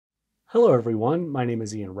Hello everyone, my name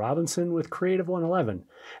is Ian Robinson with Creative 111,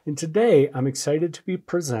 and today I'm excited to be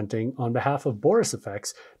presenting on behalf of Boris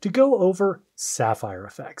Effects to go over Sapphire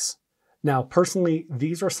effects. Now personally,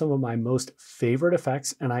 these are some of my most favorite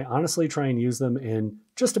effects, and I honestly try and use them in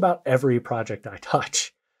just about every project I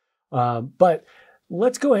touch. But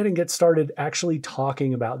let's go ahead and get started actually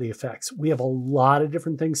talking about the effects. We have a lot of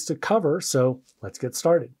different things to cover, so let's get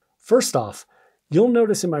started. First off, you'll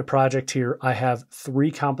notice in my project here, I have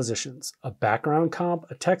three compositions: a background comp,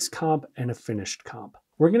 a text comp, and a finished comp.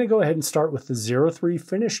 We're going to go ahead and start with the 03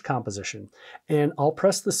 finished composition, and I'll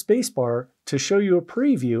press the spacebar to show you a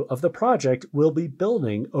preview of the project we'll be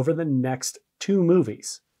building over the next two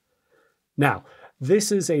movies. Now,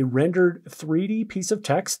 this is a rendered 3D piece of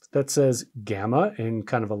text that says Gamma in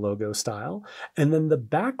kind of a logo style, and then the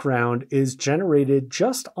background is generated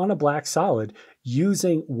just on a black solid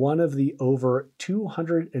using one of the over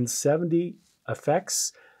 270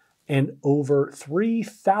 effects and over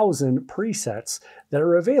 3,000 presets that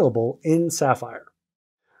are available in Sapphire.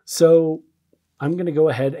 So I'm going to go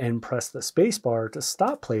ahead and press the spacebar to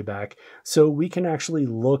stop playback so we can actually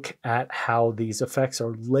look at how these effects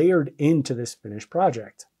are layered into this finished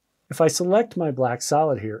project. If I select my black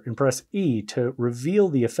solid here and press E to reveal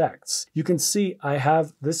the effects, you can see I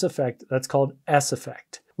have this effect that's called S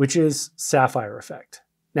effect, which is Sapphire effect.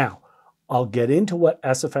 Now, I'll get into what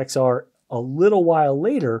S effects are a little while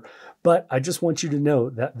later, but I just want you to know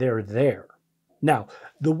that they're there. Now,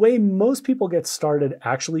 the way most people get started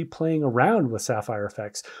actually playing around with Sapphire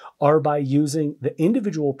effects are by using the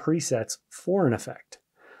individual presets for an effect.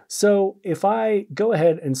 So if I go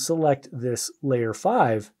ahead and select this layer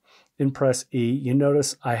 5 and press E, you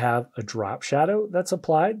notice I have a drop shadow that's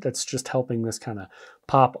applied. That's just helping this kind of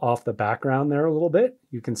pop off the background there a little bit.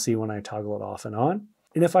 You can see when I toggle it off and on.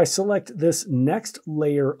 And if I select this next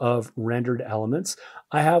layer of rendered elements,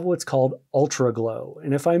 I have what's called Ultra Glow.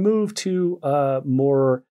 And if I move to a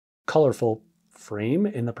more colorful frame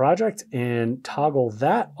in the project and toggle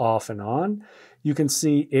that off and on, you can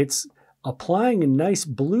see it's applying a nice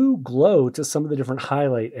blue glow to some of the different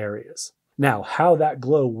highlight areas. Now, how that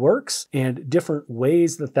glow works and different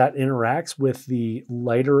ways that that interacts with the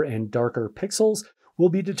lighter and darker pixels will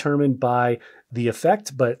be determined by the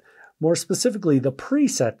effect, but more specifically, the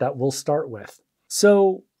preset that we'll start with.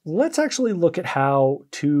 So let's actually look at how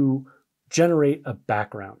to generate a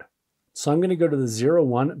background. So I'm going to go to the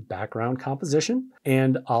 01 background composition,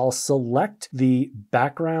 and I'll select the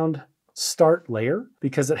background start layer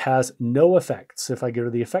because it has no effects. If I go to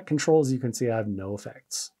the effect controls, you can see I have no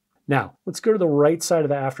effects. Now, let's go to the right side of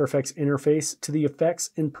the After Effects interface to the Effects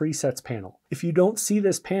and Presets panel. If you don't see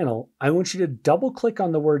this panel, I want you to double click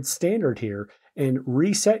on the word Standard here and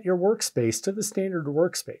reset your workspace to the standard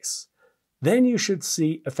workspace. Then you should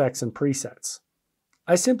see Effects and Presets.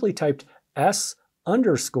 I simply typed S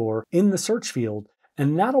underscore in the search field,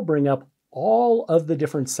 and that'll bring up all of the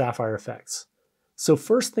different Sapphire effects. So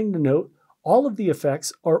first thing to note, all of the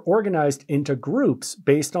effects are organized into groups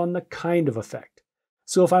based on the kind of effect.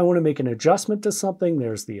 So if I want to make an adjustment to something,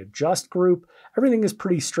 there's the Adjust group. Everything is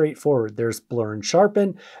pretty straightforward. There's Blur and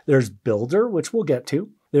Sharpen, there's Builder, which we'll get to,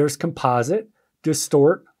 there's Composite,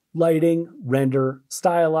 Distort, Lighting, Render,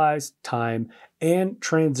 Stylized, Time, and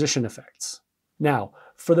Transition effects. Now,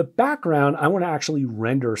 for the background, I want to actually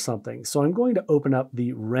render something. So I'm going to open up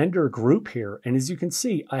the Render group here, and as you can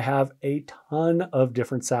see, I have a ton of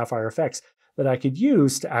different Sapphire effects that I could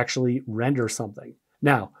use to actually render something.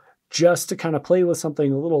 Now, just to kind of play with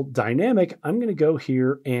something a little dynamic, I'm going to go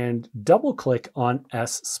here and double click on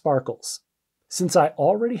S Sparkles. Since I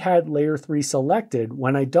already had layer 3 selected,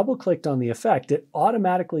 when I double clicked on the effect, it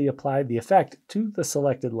automatically applied the effect to the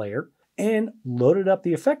selected layer and loaded up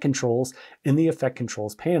the effect controls in the Effect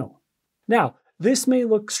Controls panel. Now, this may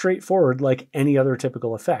look straightforward like any other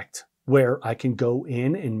typical effect, where I can go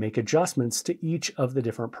in and make adjustments to each of the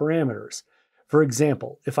different parameters. For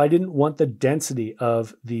example, if I didn't want the density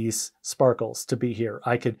of these sparkles to be here,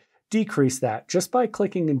 I could decrease that just by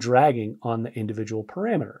clicking and dragging on the individual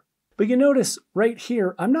parameter. But you notice right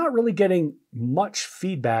here, I'm not really getting much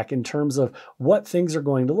feedback in terms of what things are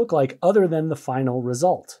going to look like other than the final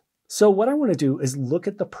result. So what I want to do is look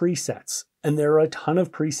at the presets, and there are a ton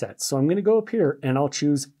of presets. So I'm going to go up here and I'll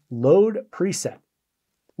choose Load Preset.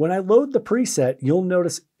 When I load the preset, you'll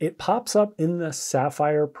notice it pops up in the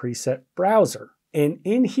Sapphire preset browser. And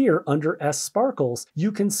in here under S Sparkles,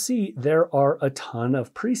 you can see there are a ton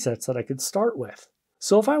of presets that I could start with.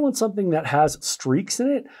 So if I want something that has streaks in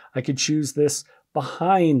it, I could choose this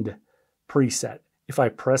Behind preset. If I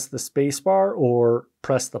press the spacebar or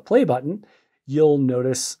press the play button, you'll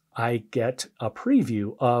notice I get a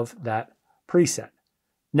preview of that preset.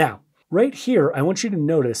 Now, Right here, I want you to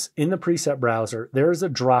notice in the preset browser, there is a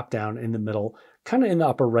drop down in the middle, kind of in the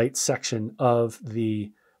upper right section of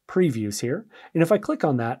the previews here. And if I click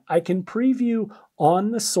on that, I can preview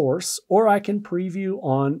on the source or I can preview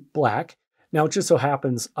on black. Now, it just so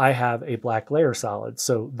happens I have a black layer solid,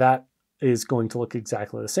 so that is going to look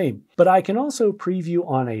exactly the same. But I can also preview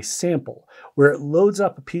on a sample where it loads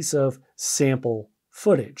up a piece of sample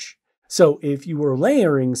footage. So if you were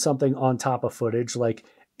layering something on top of footage, like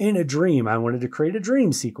in a dream, I wanted to create a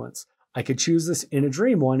dream sequence, I could choose this in a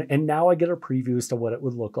dream one, and now I get a preview as to what it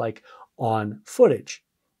would look like on footage.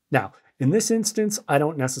 Now, in this instance, I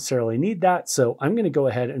don't necessarily need that, so I'm going to go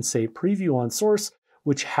ahead and say preview on source,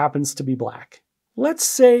 which happens to be black. Let's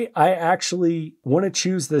say I actually want to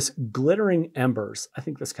choose this glittering embers. I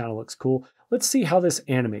think this kind of looks cool. Let's see how this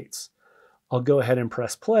animates. I'll go ahead and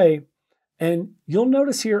press play, and you'll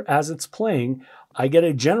notice here as it's playing, I get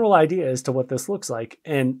a general idea as to what this looks like,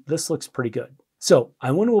 and this looks pretty good. So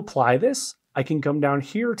I want to apply this. I can come down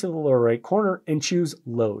here to the lower right corner and choose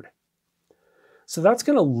load. So that's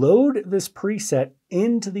going to load this preset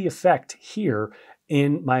into the effect here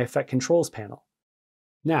in my effect controls panel.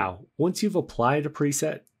 Now, once you've applied a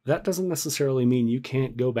preset, that doesn't necessarily mean you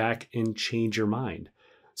can't go back and change your mind.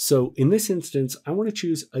 So in this instance, I want to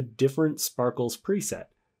choose a different sparkles preset.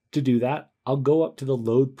 To do that, I'll go up to the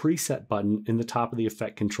load preset button in the top of the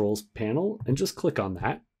effect controls panel and just click on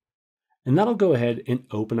that. And that'll go ahead and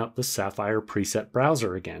open up the Sapphire preset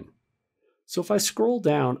browser again. So if I scroll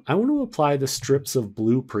down, I want to apply the strips of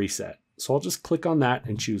blue preset. So I'll just click on that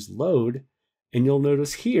and choose load. And you'll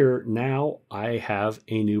notice here, now I have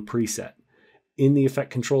a new preset. In the effect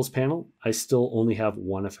controls panel, I still only have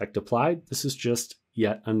one effect applied. This is just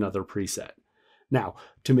yet another preset. Now,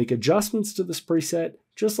 to make adjustments to this preset,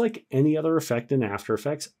 just like any other effect in After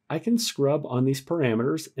Effects, I can scrub on these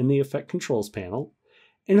parameters in the effect controls panel.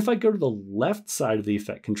 And if I go to the left side of the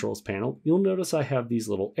effect controls panel, you'll notice I have these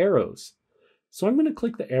little arrows. So I'm going to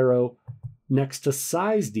click the arrow next to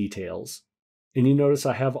size details. And you notice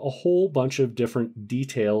I have a whole bunch of different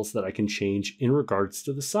details that I can change in regards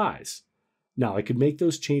to the size. Now I could make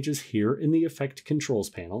those changes here in the effect controls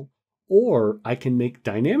panel, or I can make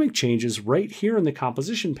dynamic changes right here in the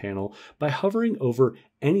composition panel by hovering over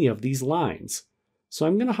any of these lines. So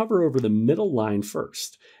I'm going to hover over the middle line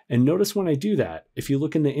first. And notice when I do that, if you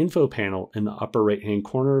look in the info panel in the upper right-hand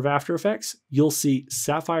corner of After Effects, you'll see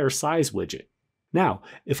Sapphire Size widget. Now,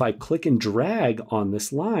 if I click and drag on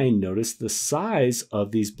this line, notice the size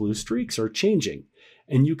of these blue streaks are changing.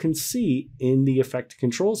 And you can see in the Effect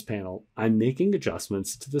Controls panel, I'm making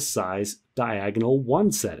adjustments to the size diagonal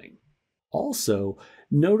 1 setting. Also,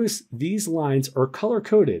 notice these lines are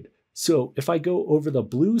color-coded. So if I go over the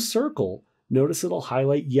blue circle, notice it'll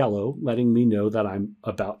highlight yellow, letting me know that I'm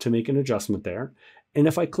about to make an adjustment there. And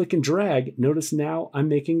if I click and drag, notice now I'm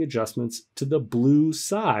making adjustments to the blue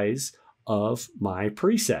size of my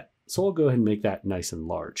preset. So I'll go ahead and make that nice and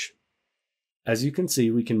large. As you can see,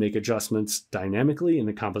 we can make adjustments dynamically in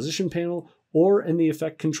the composition panel or in the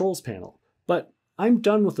effect controls panel. But I'm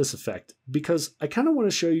done with this effect because I kind of want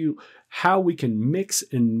to show you how we can mix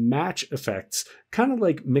and match effects, kind of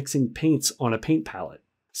like mixing paints on a paint palette.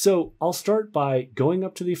 So I'll start by going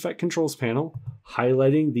up to the effect controls panel,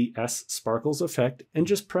 highlighting the S Sparkles effect, and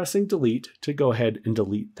just pressing delete to go ahead and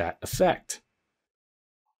delete that effect.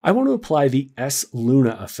 I want to apply the S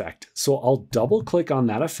Luna effect, so I'll double click on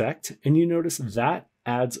that effect, and you notice that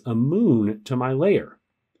adds a moon to my layer.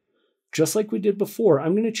 Just like we did before,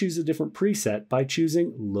 I'm going to choose a different preset by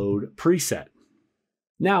choosing Load Preset.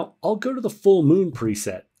 Now, I'll go to the full moon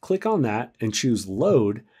preset, click on that, and choose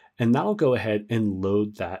Load, and that'll go ahead and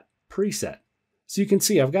load that preset. So you can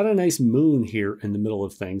see I've got a nice moon here in the middle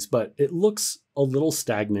of things, but it looks a little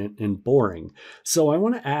stagnant and boring. So I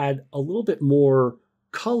want to add a little bit more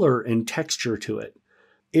color and texture to it.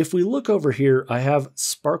 If we look over here, I have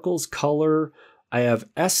Sparkles Color, I have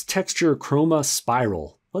S Texture Chroma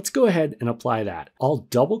Spiral. Let's go ahead and apply that. I'll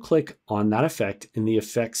double click on that effect in the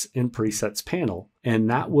Effects and Presets panel, and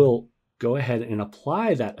that will go ahead and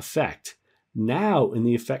apply that effect. Now in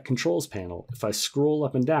the Effect Controls panel, if I scroll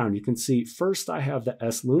up and down, you can see first I have the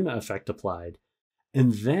S Luna effect applied,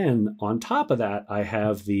 and then on top of that, I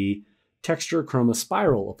have the Texture Chroma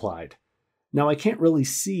Spiral applied. Now I can't really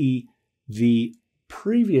see the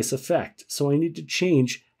previous effect, so I need to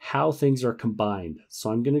change how things are combined. So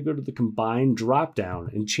I'm going to go to the Combine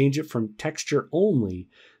dropdown and change it from Texture Only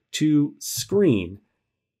to Screen.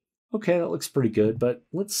 Okay, that looks pretty good, but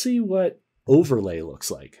let's see what Overlay looks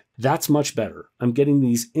like. That's much better. I'm getting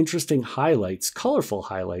these interesting highlights, colorful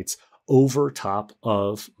highlights, over top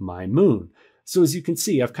of my moon. So as you can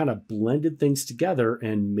see, I've kind of blended things together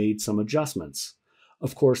and made some adjustments.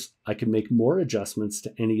 Of course, I can make more adjustments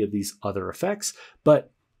to any of these other effects,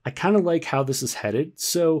 but I kind of like how this is headed.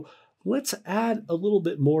 So let's add a little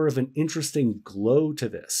bit more of an interesting glow to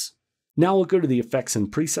this. Now we'll go to the Effects and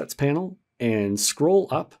Presets panel and scroll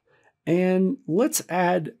up, and let's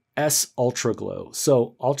add S Ultra Glow.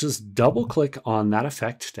 So I'll just double click on that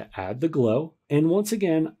effect to add the glow. And once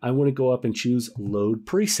again, I want to go up and choose Load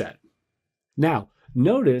Preset. Now,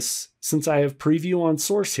 notice since I have preview on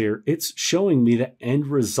source here, it's showing me the end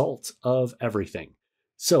result of everything.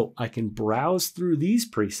 So I can browse through these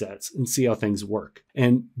presets and see how things work.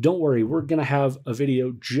 And don't worry, we're going to have a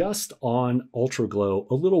video just on Ultra Glow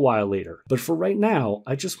a little while later. But for right now,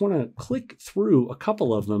 I just want to click through a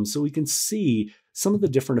couple of them so we can see some of the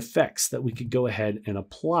different effects that we could go ahead and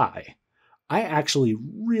apply. I actually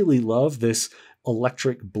really love this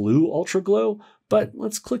electric blue Ultra Glow, but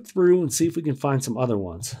let's click through and see if we can find some other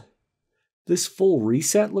ones. This full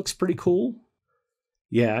reset looks pretty cool.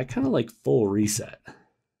 Yeah, I kind of like full reset.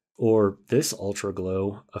 Or this Ultra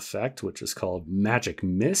Glow effect, which is called Magic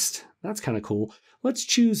Mist. That's kind of cool. Let's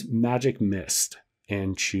choose Magic Mist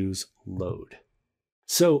and choose Load.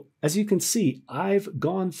 So as you can see, I've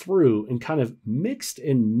gone through and kind of mixed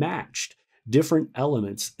and matched different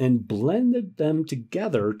elements and blended them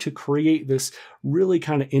together to create this really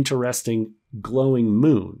kind of interesting glowing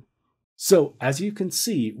moon. So as you can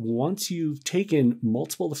see, once you've taken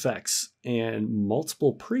multiple effects and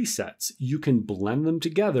multiple presets, you can blend them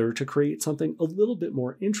together to create something a little bit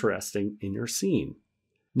more interesting in your scene.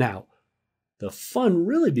 Now, the fun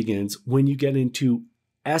really begins when you get into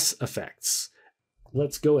S effects.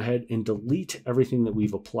 Let's go ahead and delete everything that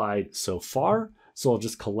we've applied so far. So I'll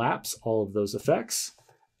just collapse all of those effects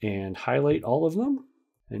and highlight all of them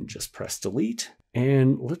and just press delete.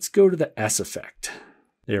 And let's go to the S effect.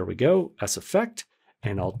 There we go, S effect,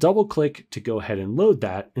 and I'll double click to go ahead and load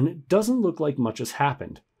that, and it doesn't look like much has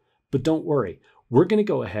happened. But don't worry, we're gonna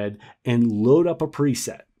go ahead and load up a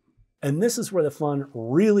preset. And this is where the fun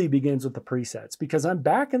really begins with the presets, because I'm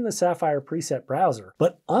back in the Sapphire preset browser,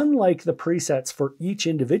 but unlike the presets for each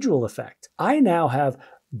individual effect, I now have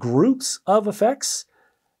groups of effects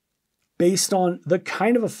based on the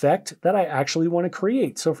kind of effect that I actually want to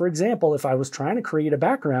create. So for example, if I was trying to create a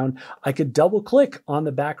background, I could double click on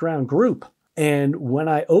the background group. And when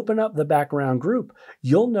I open up the background group,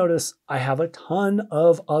 you'll notice I have a ton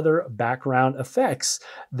of other background effects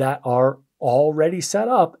that are already set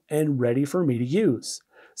up and ready for me to use.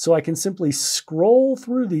 So I can simply scroll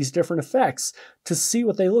through these different effects to see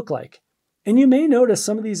what they look like. And you may notice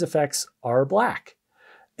some of these effects are black.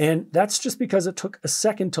 And that's just because it took a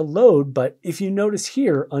second to load, but if you notice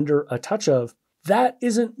here under a touch of, that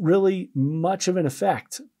isn't really much of an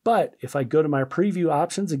effect. But if I go to my preview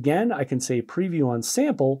options again, I can say preview on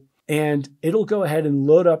sample, and it'll go ahead and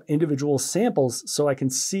load up individual samples so I can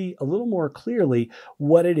see a little more clearly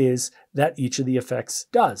what it is that each of the effects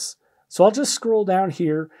does. So I'll just scroll down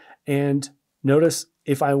here and notice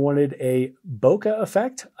if I wanted a bokeh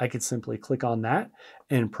effect, I could simply click on that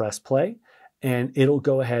and press play. And it'll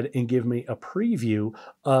go ahead and give me a preview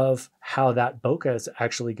of how that bokeh is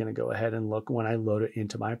actually going to go ahead and look when I load it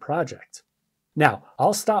into my project. Now,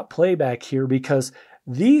 I'll stop playback here because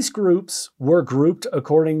these groups were grouped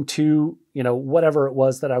according to, whatever it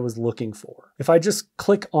was that I was looking for. If I just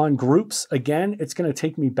click on groups again, it's going to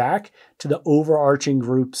take me back to the overarching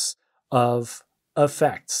groups of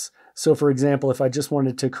effects. So for example, if I just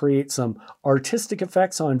wanted to create some artistic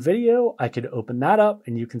effects on video, I could open that up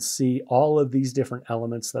and you can see all of these different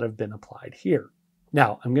elements that have been applied here.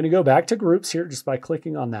 Now, I'm going to go back to groups here just by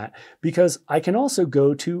clicking on that because I can also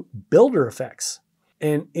go to builder effects.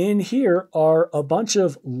 And in here are a bunch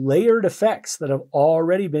of layered effects that have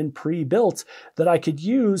already been pre-built that I could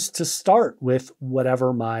use to start with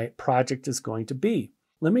whatever my project is going to be.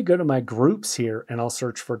 Let me go to my groups here and I'll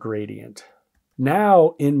search for gradient.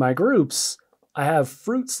 Now in my groups, I have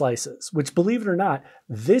fruit slices, which believe it or not,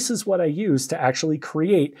 this is what I use to actually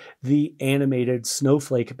create the animated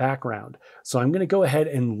snowflake background. So I'm going to go ahead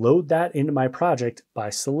and load that into my project by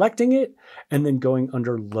selecting it and then going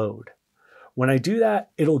under load. When I do that,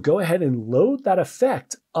 it'll go ahead and load that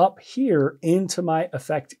effect up here into my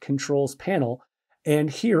effect controls panel. And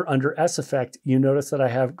here under S effect, you notice that I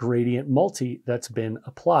have gradient multi that's been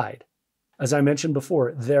applied. As I mentioned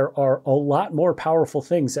before, there are a lot more powerful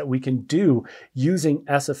things that we can do using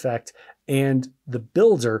S effect and the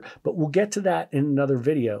builder, but we'll get to that in another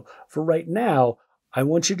video. For right now, I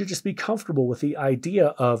want you to just be comfortable with the idea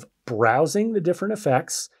of browsing the different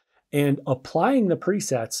effects and applying the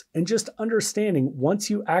presets and just understanding once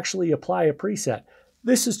you actually apply a preset,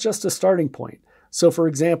 This is just a starting point. So for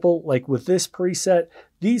example, like with this preset,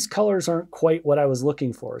 these colors aren't quite what I was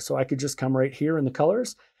looking for. So I could just come right here in the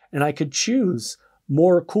colors and I could choose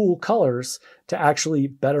more cool colors to actually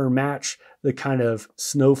better match the kind of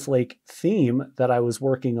snowflake theme that I was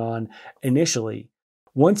working on initially.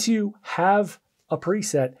 Once you have a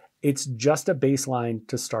preset, it's just a baseline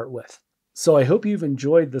to start with. So I hope you've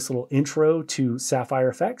enjoyed this little intro to Sapphire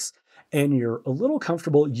Effects and you're a little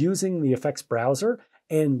comfortable using the effects browser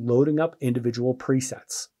and loading up individual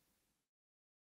presets.